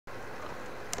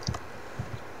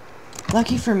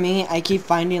Lucky for me, I keep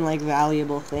finding like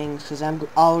valuable things because I'm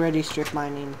already strip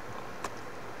mining.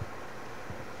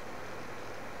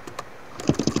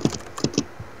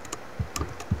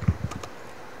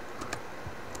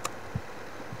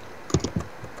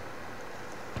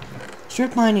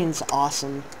 Strip mining's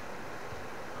awesome.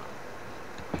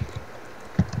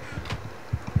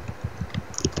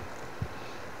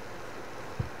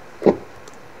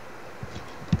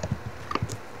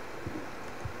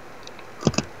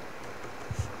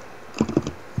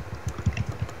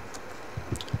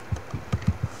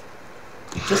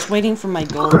 Just waiting for my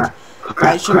gold.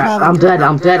 Crap. I'm dead.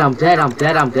 I'm dead. I'm dead. I'm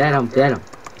dead. I'm dead. I'm dead.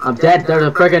 I'm dead. There's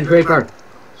a friggin' creeper.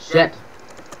 Shit.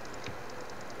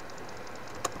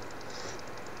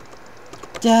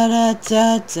 Da da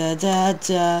da da da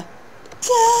da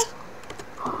da.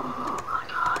 Oh my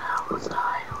god, how was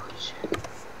I? Holy shit.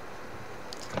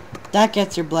 That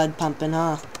gets your blood pumping,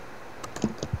 huh?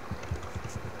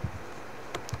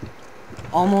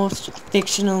 Almost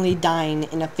fictionally dying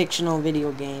in a fictional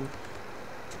video game.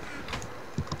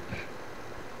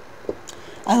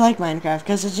 I like Minecraft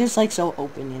because it's just like so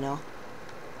open, you know?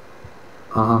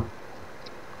 Uh-huh.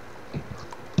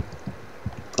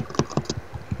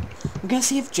 I'm gonna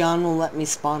see if John will let me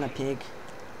spawn a pig.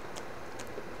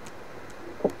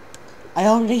 I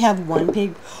already have one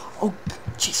pig. Oh,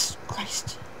 Jesus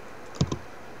Christ.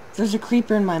 There's a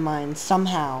creeper in my mind,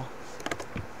 somehow.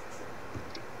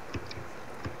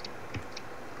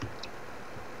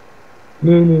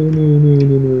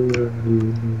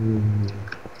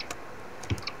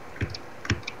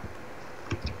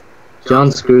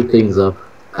 John screwed things up,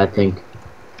 I think.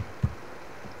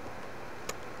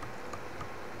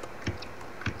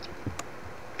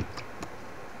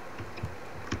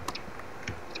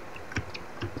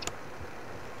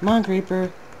 Come on,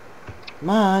 creeper. Come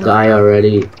on. Die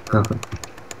already.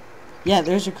 Yeah,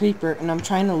 there's a creeper, and I'm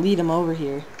trying to lead him over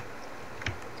here.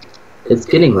 It's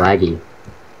getting laggy.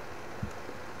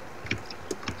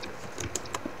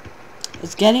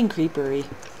 It's getting creepery.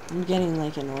 I'm getting,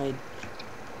 like, annoyed.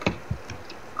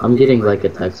 I'm getting like a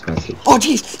text message. Oh,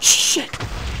 jeez! Shit!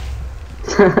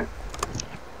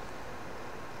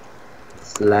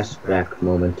 Flashback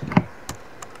moment.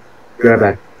 Grab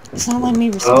back. It's not letting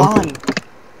me respawn.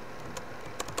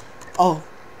 Oh,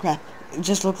 crap. It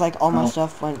just looked like all my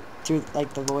stuff went through,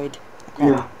 like, the void. Crap.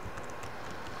 Yeah.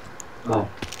 Oh.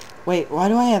 Wait, why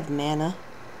do I have mana?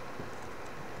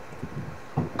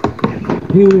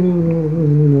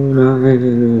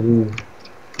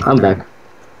 I'm back.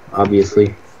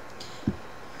 Obviously.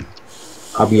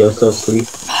 Obviously.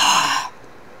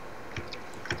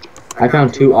 I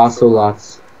found 2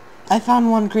 ocelots. I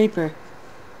found one creeper.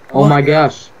 Oh my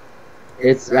gosh.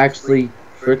 It's actually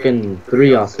freaking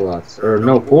 3 ocelots. Or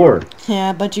no, 4.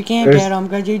 Yeah, but you can't get them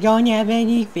because you don't have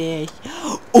any fish.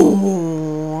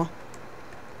 Oh.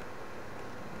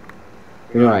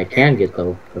 You know what I can get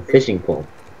though? A fishing pole.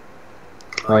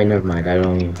 Oh, never mind. I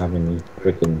don't even have any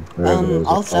freaking.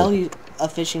 I'll sell you a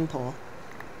fishing pole.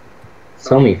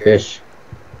 Sell me fish.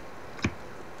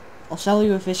 I'll sell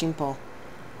you a fishing pole.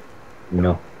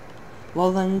 No.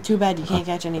 Well then, too bad you can't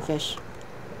catch any fish.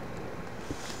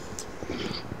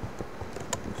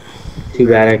 Too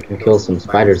bad I can kill some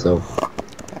spiders though.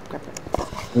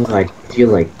 Oh, I feel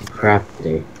like crap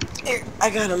today. Here, I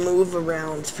gotta move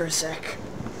around for a sec.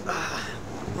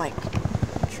 I'm like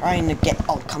trying to get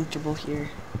all comfortable here.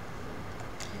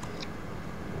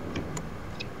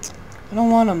 I don't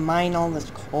want to mine all this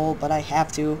coal, but I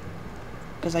have to.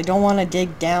 Because I don't want to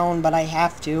dig down, but I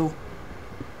have to.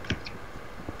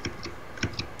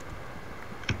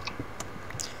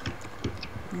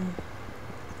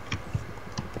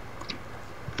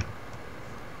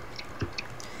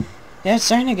 Yeah, it's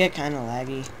starting to get kind of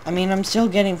laggy. I mean, I'm still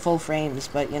getting full frames,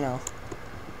 but you know.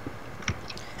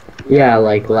 Yeah,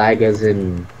 like lag as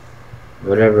in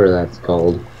whatever that's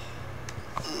called.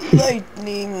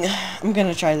 Lightning. I'm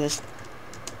gonna try this.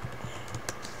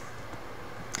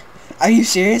 Are you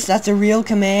serious? That's a real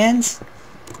command?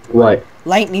 What?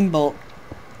 Lightning bolt.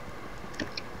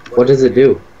 What does it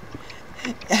do?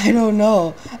 I don't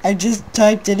know. I just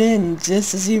typed it in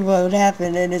just to see what would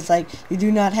happen, and it's like, you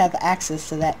do not have access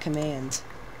to that command.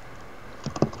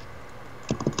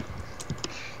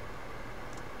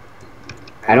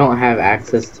 I don't have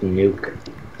access to nuke.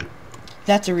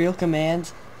 That's a real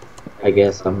command. I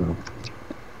guess, I don't know.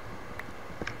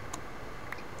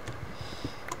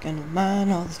 Gonna mine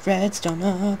all this redstone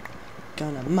up.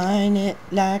 Gonna mine it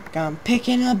like I'm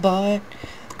picking a butt.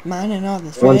 Mining all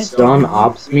this Once redstone Dawn up.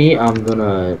 ops me, I'm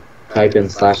gonna type in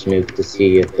 /nuke to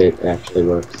see if it actually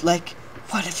works. Like,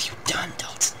 what have you done,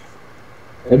 Dalton?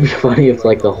 It'd be funny if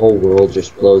like the whole world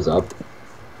just blows up.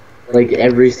 Like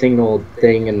every single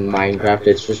thing in Minecraft,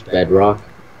 it's just bedrock.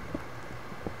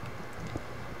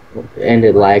 And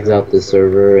it lags out the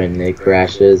server and it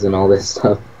crashes and all this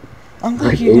stuff. I don't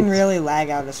think Like, you can oops. really lag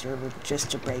out a server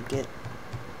just to break it.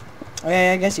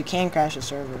 Okay, I guess you can crash a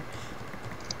server.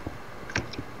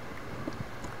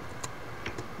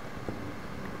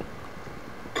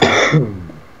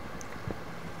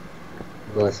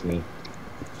 Bless me.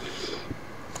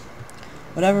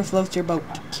 Whatever floats your boat,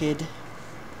 kid.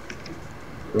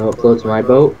 You know what floats my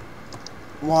boat?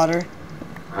 Water.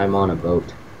 I'm on a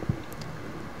boat.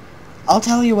 I'll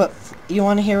tell you what. You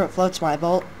want to hear what floats my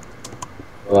boat?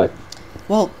 What?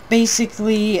 Well,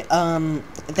 basically,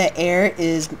 the air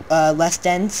is less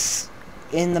dense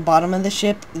in the bottom of the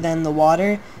ship than the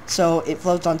water, so it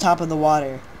floats on top of the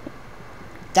water.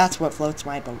 That's what floats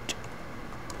my boat.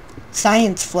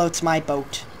 Science floats my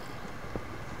boat.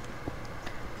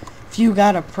 If you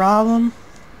got a problem...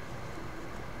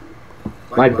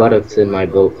 My buttocks in my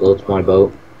boat floats my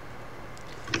boat.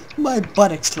 My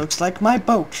buttocks looks like my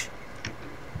boat.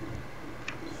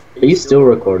 Are you still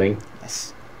recording?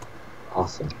 Yes.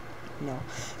 Awesome. No.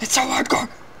 It's so hardcore!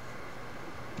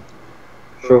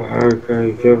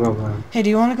 Hey, do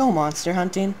you want to go monster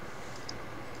hunting?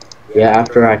 Yeah,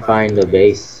 after I find a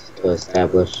base to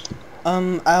establish.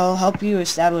 I'll help you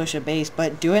establish a base,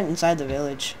 but do it inside the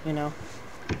village, you know.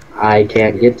 I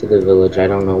can't get to the village. I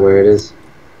don't know where it is.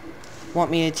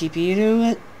 Want me to TP you to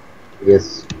it?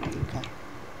 Yes. Okay.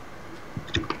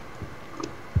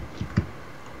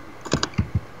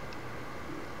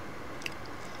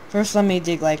 First, let me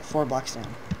dig like 4 blocks down.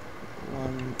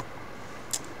 1.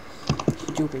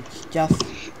 Stupid stuff.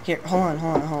 Here, hold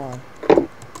on. 2,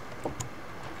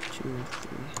 3.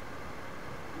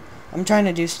 I'm trying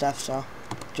to do stuff, so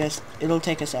just it'll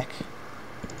take a sec.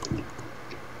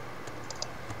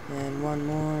 And 1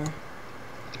 more.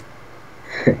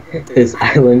 This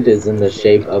island is in the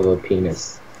shape of a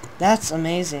penis. That's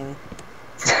amazing.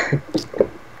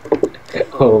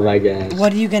 Oh my gosh.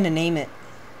 What are you gonna name it?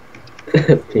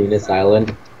 Penis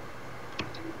Island.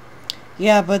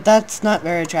 Yeah, but that's not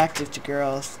very attractive to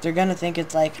girls. They're gonna think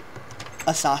it's like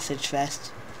a sausage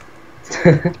fest.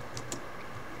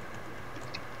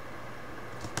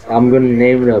 I'm gonna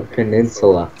name it a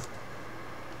peninsula.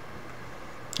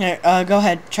 Here, go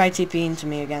ahead. Try TPing to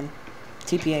me again.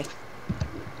 TPA.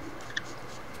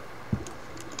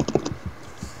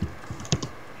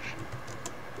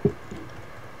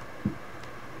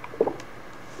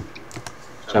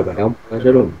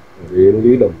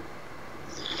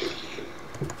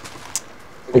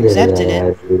 Accepted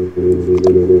it.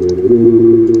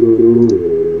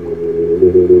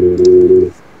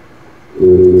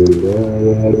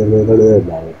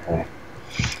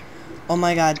 Oh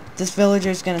my god, this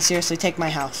villager's gonna seriously take my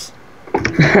house.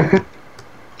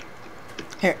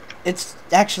 Here, it's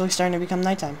actually starting to become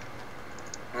nighttime.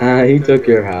 He took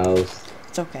your house.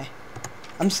 It's okay.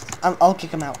 I'll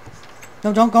kick him out.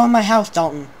 No, don't go in my house,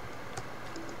 Dalton.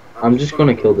 I'm just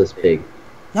gonna kill this pig.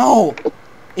 No!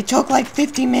 It took like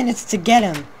 50 minutes to get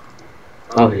him.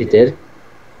 Oh, he did?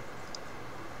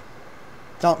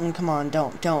 Dalton, come on,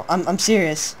 don't. I'm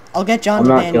serious. I'll get John I'm to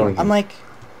not ban you. killing him.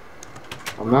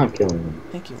 I'm not killing him.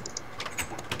 Thank you.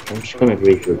 I'm just gonna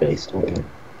grief your base, don't worry.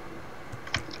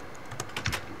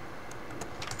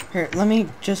 Here, let me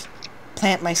just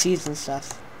plant my seeds and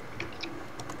stuff.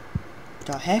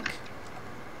 The heck?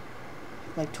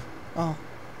 Like, oh,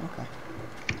 okay.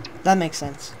 That makes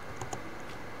sense.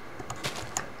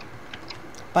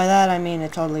 By that I mean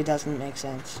it totally doesn't make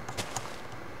sense.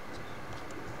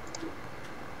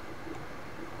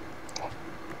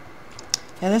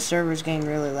 Yeah, this server's getting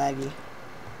really laggy.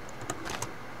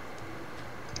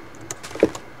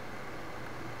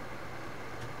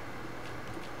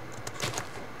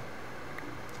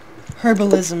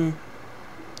 Herbalism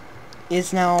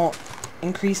is now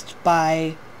increased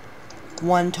by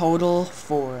 1 total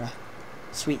for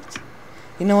sweet.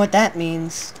 You know what that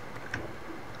means?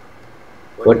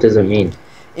 What does it mean?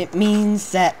 It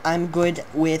means that I'm good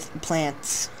with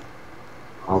plants.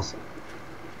 Awesome.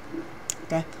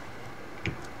 Okay.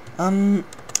 I'm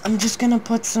just gonna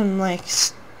put some like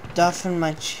stuff in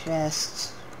my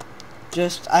chest.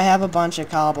 I have a bunch of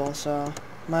cobble, so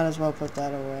might as well put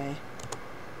that away.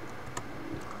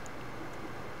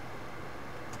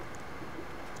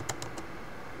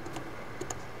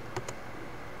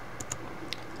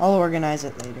 I'll organize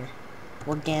it later.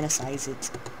 Organicize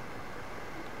it.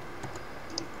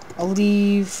 I'll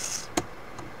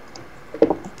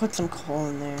put some coal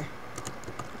in there.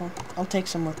 I'll take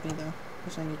some with me though,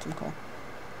 because I need some coal.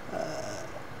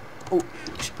 Oh,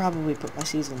 I should probably put my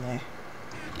seeds in there.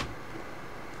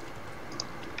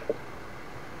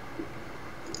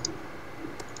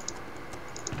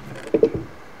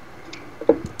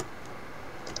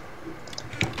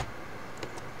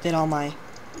 get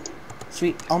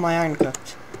all my iron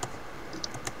cooked.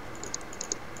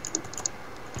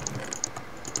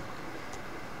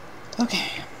 Okay.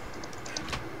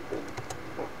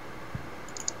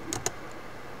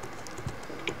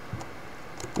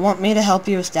 Want me to help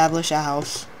you establish a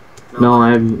house? No,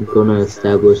 I'm gonna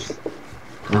establish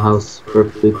a house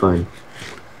perfectly fine.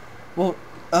 Well,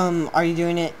 are you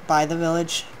doing it by the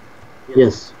village?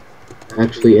 Yes,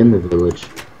 actually in the village.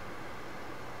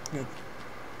 Good.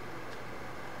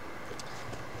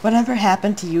 Whatever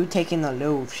happened to you taking the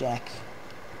loaf shack?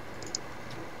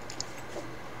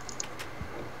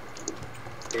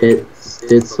 It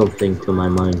did something to my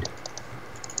mind.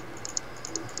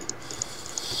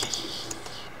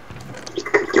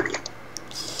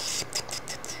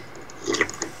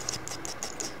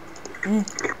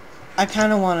 I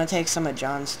kind of want to take some of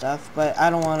John's stuff, but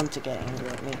I don't want him to get angry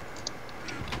at me.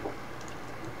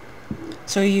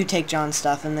 So you take John's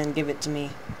stuff and then give it to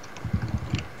me.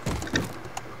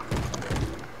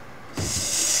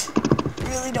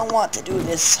 Really don't want to do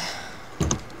this.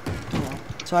 No,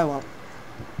 so I won't.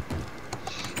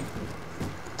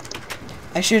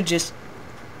 I should just...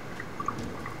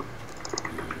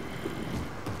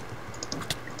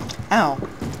 Ow.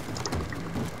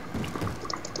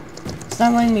 It's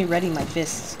not letting me ready my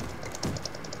fists.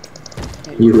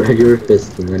 You ready your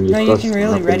fist and then you No, you thrust can them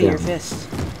really up and ready your down. fists.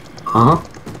 Uh-huh.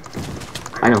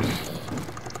 I know.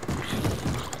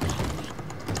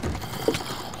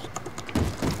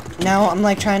 Now I'm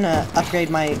like trying to upgrade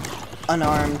my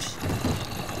unarmed.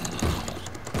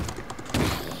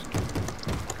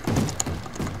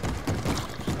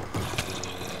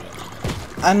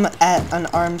 I'm at an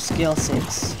armed skill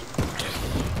 6.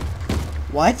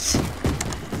 What?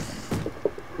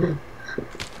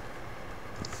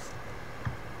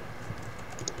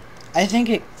 I think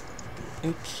it...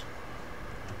 Oops.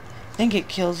 I think it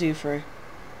kills you for...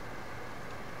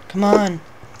 Come on.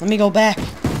 Let me go back.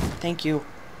 Thank you.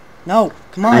 No,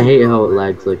 come on. I hate how it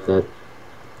lags like that.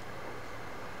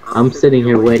 I'm sitting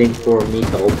here waiting for me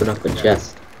to open up a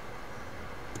chest.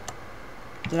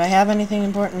 Did I have anything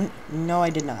important? No, I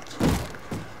did not.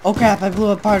 Oh crap, I blew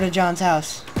up part of John's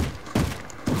house.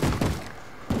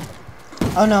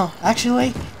 Oh no,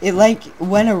 actually, it like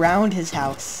went around his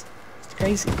house. It's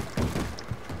crazy.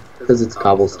 Because it's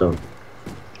cobblestone.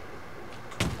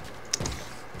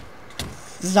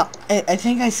 I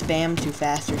think I spammed too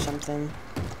fast or something.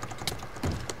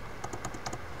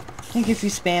 I think if you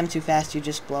spam too fast, you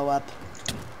just blow up.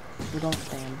 So don't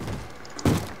spam.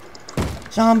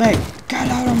 Zombie, get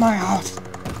out of my house!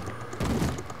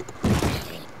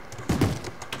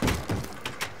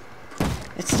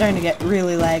 It's starting to get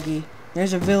really laggy.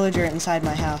 There's a villager inside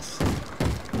my house.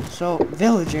 So,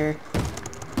 villager.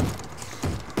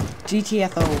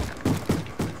 GTFO.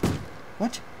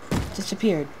 What?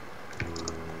 Disappeared.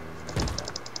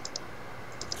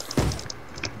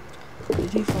 Did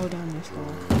he fall down this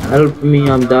hole? Help me,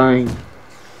 I'm dying.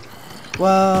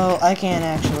 Well, I can't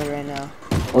actually right now.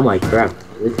 Oh my crap,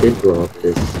 it did blow up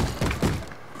this.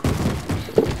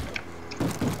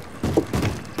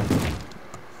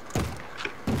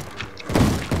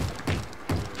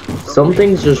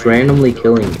 Something's just randomly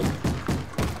killing me.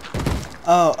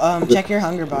 Oh, check your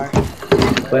hunger bar.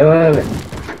 Wait.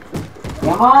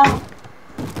 Mom!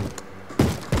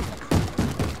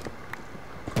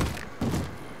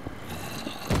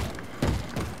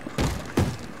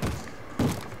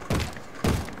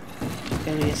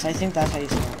 Alias, I think that's how you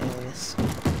spell alias.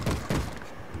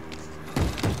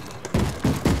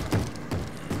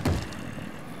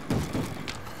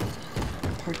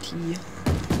 Party.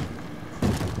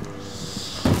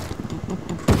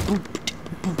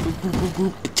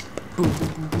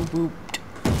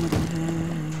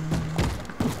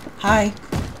 Hi.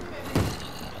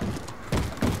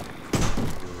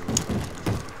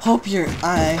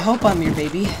 I hope I'm your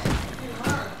baby.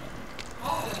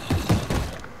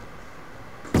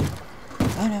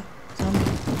 Oh no, zombie.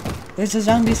 There's a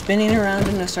zombie spinning around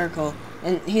in a circle,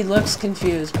 and he looks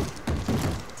confused.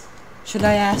 Should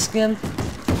I ask him? I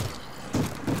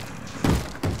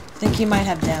think he might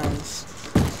have downs.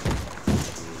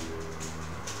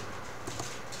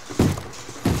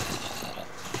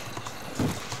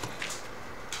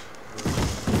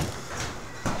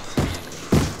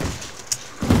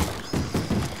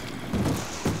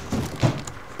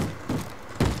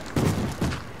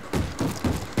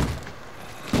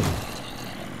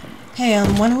 Hey,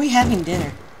 when are we having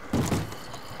dinner?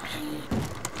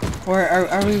 Or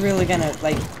are we really gonna,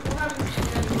 like...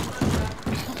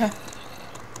 Okay.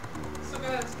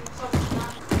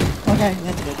 Okay,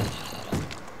 that's good.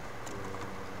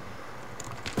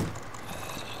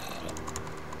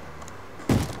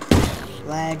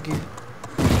 Lag.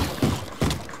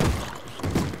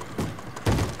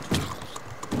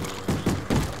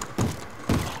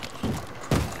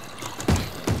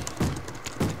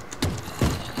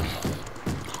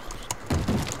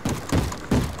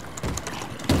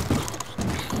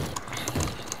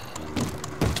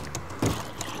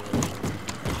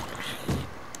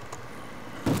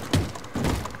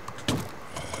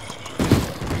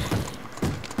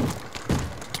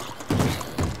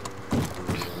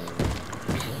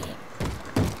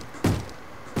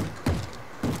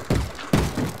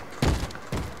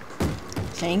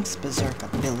 Thanks, Berserk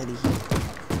ability.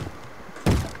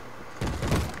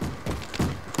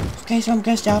 Okay, so I'm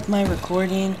gonna stop my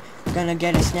recording. I'm gonna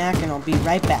get a snack and I'll be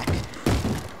right back.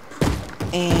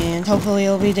 And hopefully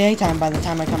it'll be daytime by the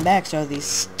time I come back so these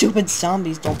stupid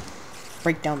zombies don't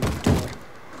break down the door.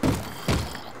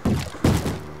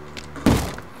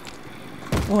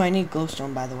 Oh, I need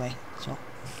glowstone by the way. So,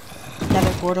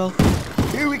 another portal.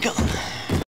 Here we go.